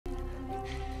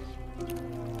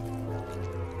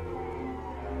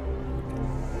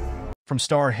from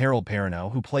star Harold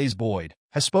Perrineau, who plays Boyd,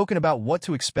 has spoken about what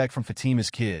to expect from Fatima's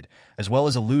kid, as well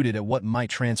as alluded at what might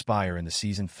transpire in the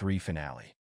Season 3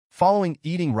 finale. Following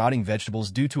eating rotting vegetables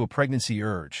due to a pregnancy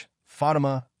urge,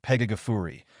 Fatima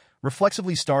Pegagafuri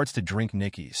reflexively starts to drink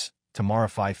Nikki's, Tamara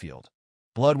Fifield,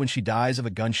 blood when she dies of a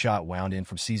gunshot wound in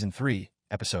from Season 3,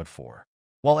 Episode 4.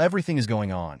 While everything is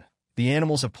going on, the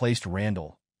animals have placed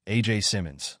Randall, A.J.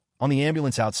 Simmons, on the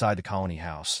ambulance outside the colony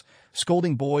house,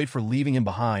 scolding Boyd for leaving him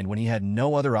behind when he had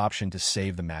no other option to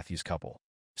save the Matthews couple.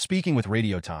 Speaking with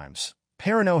Radio Times,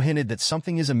 Perrineau hinted that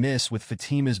something is amiss with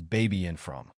Fatima's baby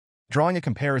from, drawing a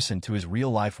comparison to his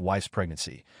real-life wife's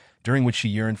pregnancy, during which she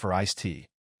yearned for iced tea,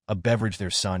 a beverage their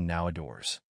son now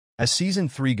adores. As Season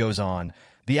 3 goes on,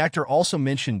 the actor also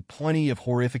mentioned plenty of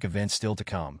horrific events still to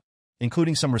come,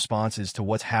 including some responses to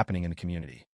what's happening in the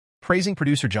community. Praising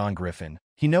producer John Griffin,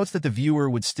 he notes that the viewer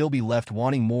would still be left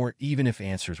wanting more even if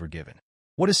answers were given.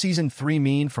 What does Season 3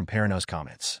 mean from Perrineau's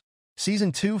comments?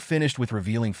 Season 2 finished with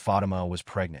revealing Fatima was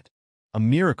pregnant, a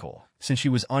miracle since she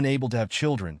was unable to have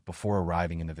children before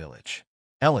arriving in the village.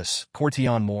 Ellis,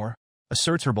 Cortion Moore,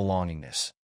 asserts her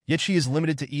belongingness, yet she is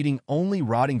limited to eating only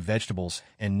rotting vegetables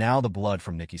and now the blood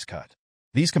from Nikki's cut.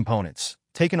 These components,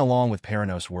 taken along with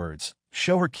Perrineau's words,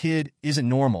 show her kid isn't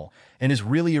normal and is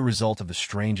really a result of the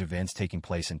strange events taking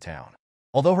place in town.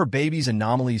 Although her baby's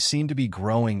anomalies seem to be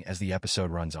growing as the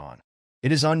episode runs on,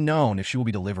 it is unknown if she will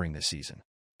be delivering this season.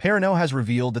 Perrineau has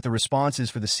revealed that the responses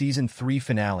for the Season 3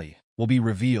 finale will be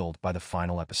revealed by the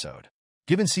final episode.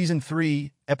 Given Season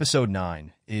 3, Episode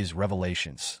 9 is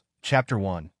Revelations, Chapter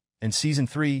 1, and Season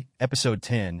 3, Episode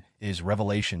 10 is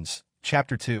Revelations,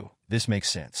 Chapter 2, this makes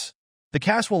sense. The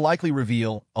cast will likely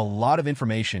reveal a lot of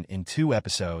information in 2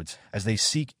 episodes as they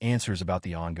seek answers about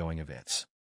the ongoing events.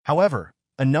 However,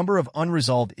 a number of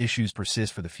unresolved issues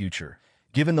persist for the future,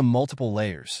 given the multiple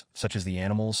layers, such as the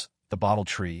animals, the bottle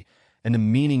tree, and the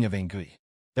meaning of Engui,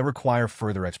 that require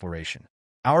further exploration.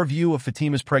 Our view of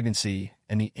Fatima's pregnancy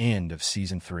and the end of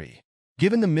Season 3.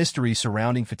 Given the mystery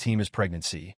surrounding Fatima's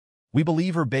pregnancy, we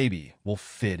believe her baby will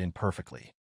fit in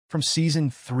perfectly. From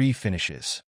Season 3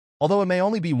 finishes. Although it may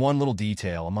only be one little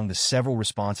detail among the several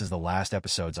responses the last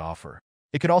episodes offer,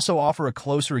 it could also offer a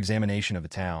closer examination of the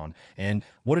town and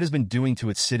what it has been doing to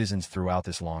its citizens throughout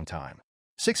this long time.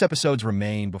 6 episodes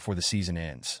remain before the season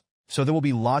ends, so there will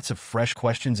be lots of fresh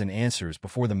questions and answers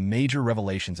before the major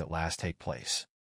revelations at last take place.